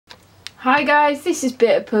Hi guys, this is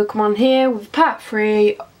Bit of Pokemon here with part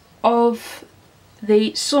 3 of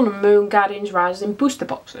the Sun and Moon Guardians Rising booster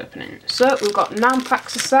box opening. So we've got 9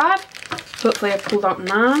 packs aside. Hopefully I've pulled out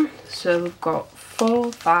 9. So we've got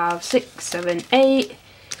 4, 5, 6, 7, 8,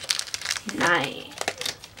 9.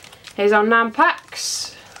 Here's our 9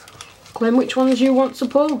 packs. Claim which ones you want to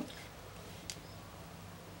pull.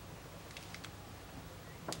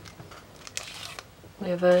 We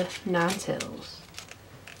have a Ninetales,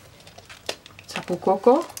 Tapu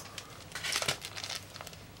Koko,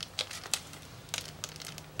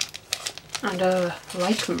 and a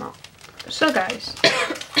Lycanroc. So guys,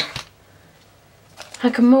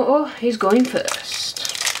 Hakamoto is going first.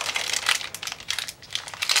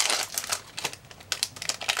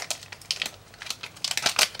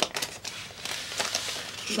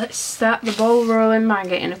 Let's start the ball rolling by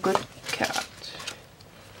getting a good card.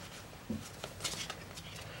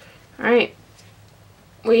 Right,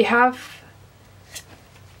 we have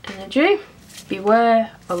Energy,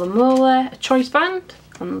 Beware, Alomola, a Choice Band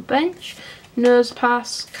on the bench,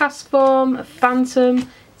 Nosepass, Castform, a Phantom,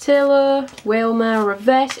 Taylor, Whalmer,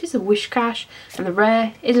 Reverse is a Wishcash, and the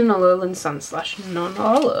rare is an Alolan Sandslash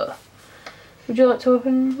non-holo. Would you like to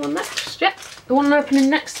open one next? Yep, the one opening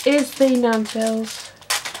next is the Ninetales.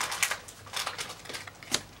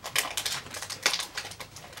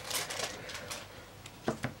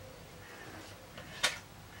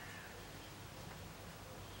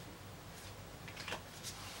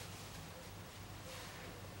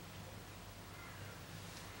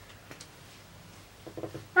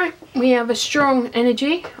 Right, we have a Strong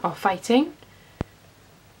Energy, or Fighting,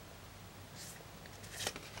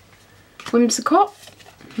 Whimsicott,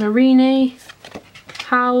 Mareanie,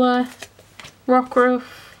 Howler, Rockruff,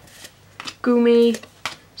 Goomy,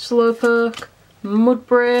 Slowpoke,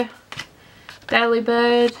 Mudbray,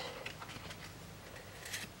 Delibird.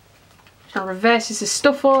 Our reverse is a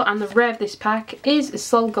Stuffle, and the rare of this pack is a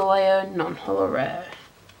Solgaleo non-holo rare.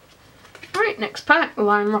 Right, next pack,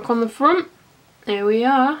 Line Rock on the front. There we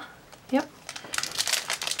are. Yep.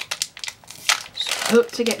 Just hope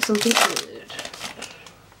to get something good.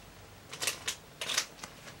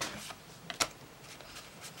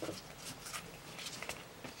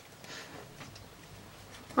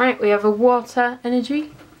 Right, we have a Water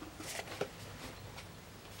Energy,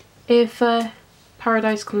 Aether,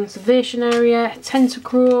 Paradise Conservation Area,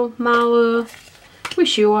 Tentacruel, Marlow,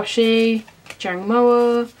 Wishiwashi,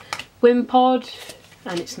 Jangmo-o, Wimpod,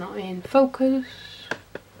 and it's not in focus,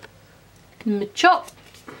 Machop,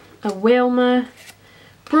 a Whalmer,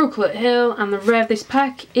 Brooklet Hill, and the rare of this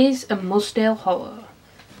pack is a Mudsdale Holo.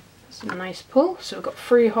 That's a nice pull, so we've got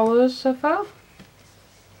 3 holos so far.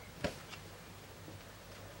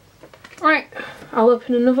 Right, I'll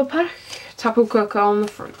open another pack. Tapu Koko on the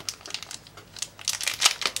front.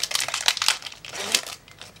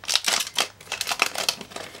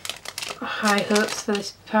 High hopes for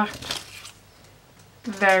this pack.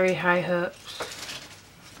 Very high hopes.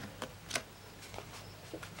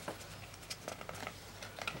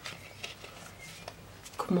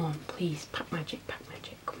 Come on, please. Pack magic,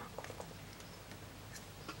 come on.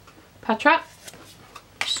 Patrat,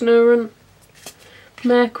 Snorunt,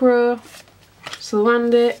 Murkrow,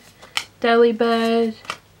 Salandit, Delibird,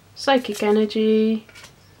 Psychic Energy,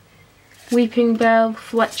 Weeping Bell,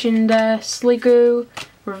 Fletchinder, Sliggoo.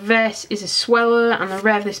 Reverse is a Sweller, and the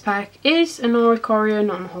rare of this pack is an Oricorio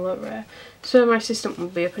non-holo rare. So my assistant will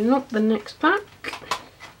be opening up the next pack,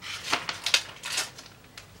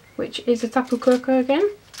 which is a Tapu Koko again.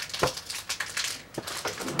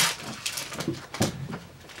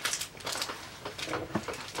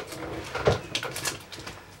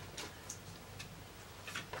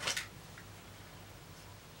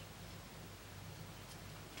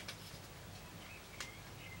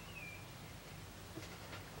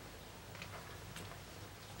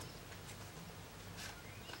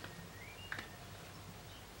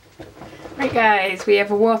 Right guys, we have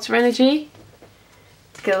a Water Energy,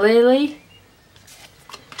 Galili,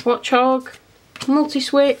 Watchog,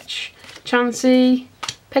 Multi-Switch, Chansey,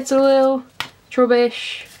 Petalil,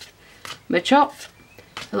 Trubbish, Machop,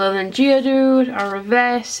 Alolan Geodude. Our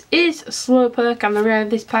reverse is a Slowpoke, and the rare of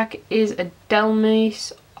this pack is a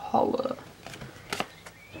Delmise Holo.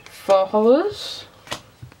 4 holos.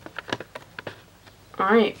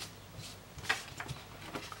 Alright.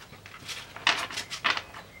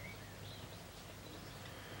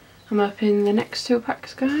 I'm opening the next 2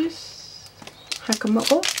 packs, guys.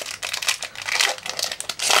 Hakamoto.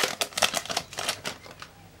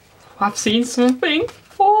 I've seen something.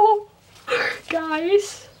 Oh,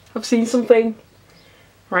 guys. I've seen something.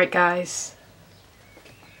 Right, guys.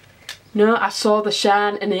 No, I saw the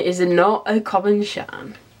shine and it is not a common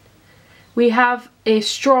shine. We have a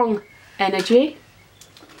strong energy,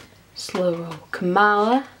 Slowro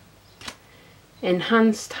Kamala,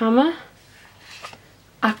 enhanced hammer,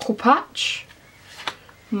 Aqua Patch,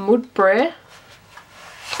 Mudbray,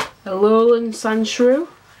 Alolan Sandshrew,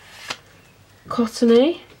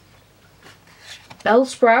 Cottony,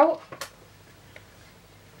 Bellsprout,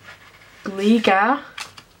 Gligar.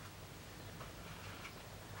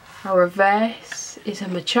 Our reverse is a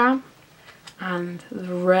Machamp, and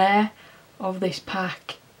the rare of this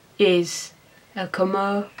pack is a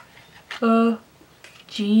Komo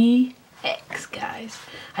GX, guys.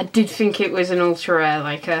 I did think it was an ultra rare,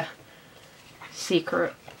 like a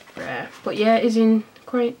secret rare, but yeah, it is in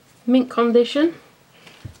quite mint condition.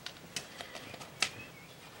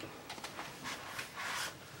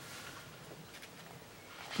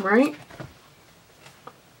 Right.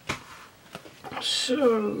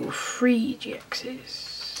 So, 3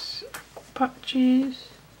 GXs, Aqua Patches,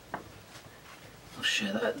 I'll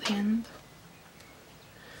show that at the end,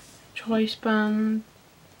 Choice Band.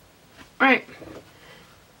 Right,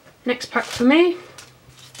 next pack for me,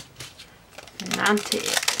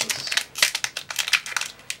 Ninetales.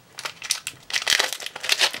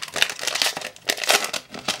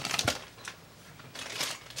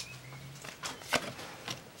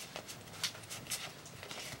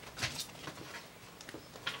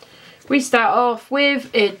 We start off with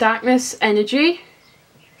a Darkness Energy.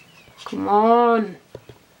 Come on.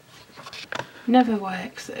 Never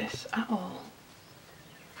works this at all.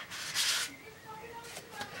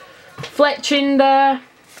 Fletchinder,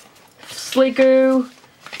 Sliggoo,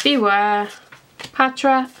 Beware,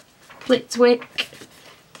 Patrat, Flitwick,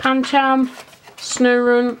 Pancham,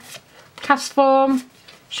 Snorunt, Castform,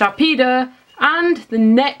 Sharpedo, and the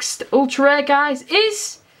next ultra rare, guys,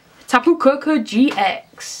 is Tapu Koko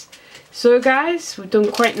GX. So guys, we've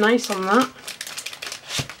done quite nice on that.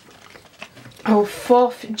 Our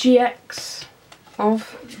 4th GX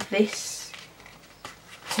of this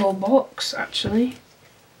whole box, actually.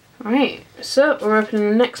 Right, so we're opening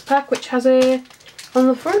the next pack, which has a, on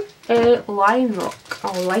the front, a Lycanroc,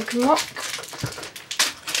 or Lycanroc.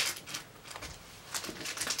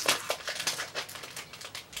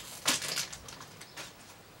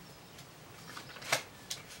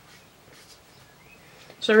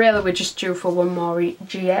 So really we're just due for one more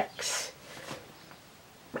GX.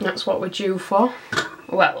 That's what we're due for.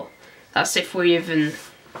 Well, that's if we even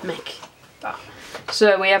make that.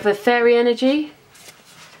 So we have a Fairy Energy,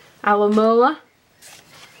 Alomola,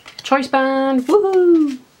 Choice Band,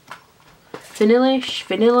 woohoo! Vanillish,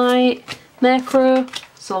 Vanillite, Murkrow,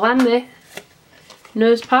 Salandit,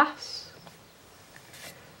 Nosepass,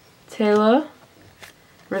 Taylor,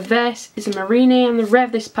 reverse is a Marini, and the rare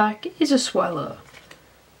of this pack is a Swellow.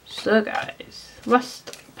 So guys,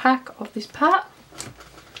 last pack of this pack.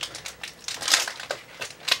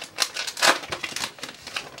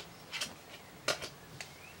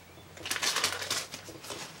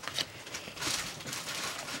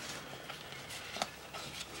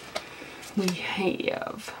 We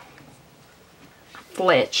have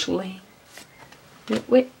Fletchling,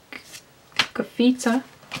 Litwick, Kafita,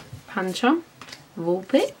 Pancham,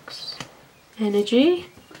 Vulpix, Energy,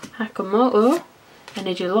 Hakamoto,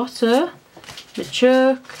 Energy Lotto,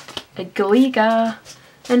 Machoke, a Gligar,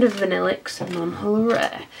 and a Vanillix non-holo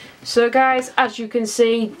rare. So guys, as you can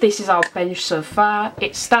see, this is our bench so far.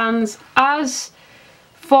 It stands as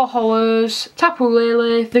 4 holos, Tapu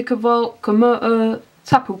Lele, Vikavolt, Komodo,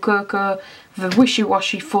 Tapu Koko, the Wishy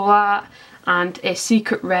Washy Full Art, and a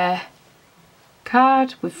secret rare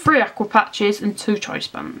card with 3 Aqua Patches and 2 Choice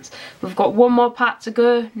Bands. We've got one more pack to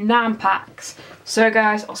go, 9 packs. So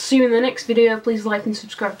guys, I'll see you in the next video. Please like and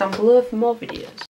subscribe down below for more videos.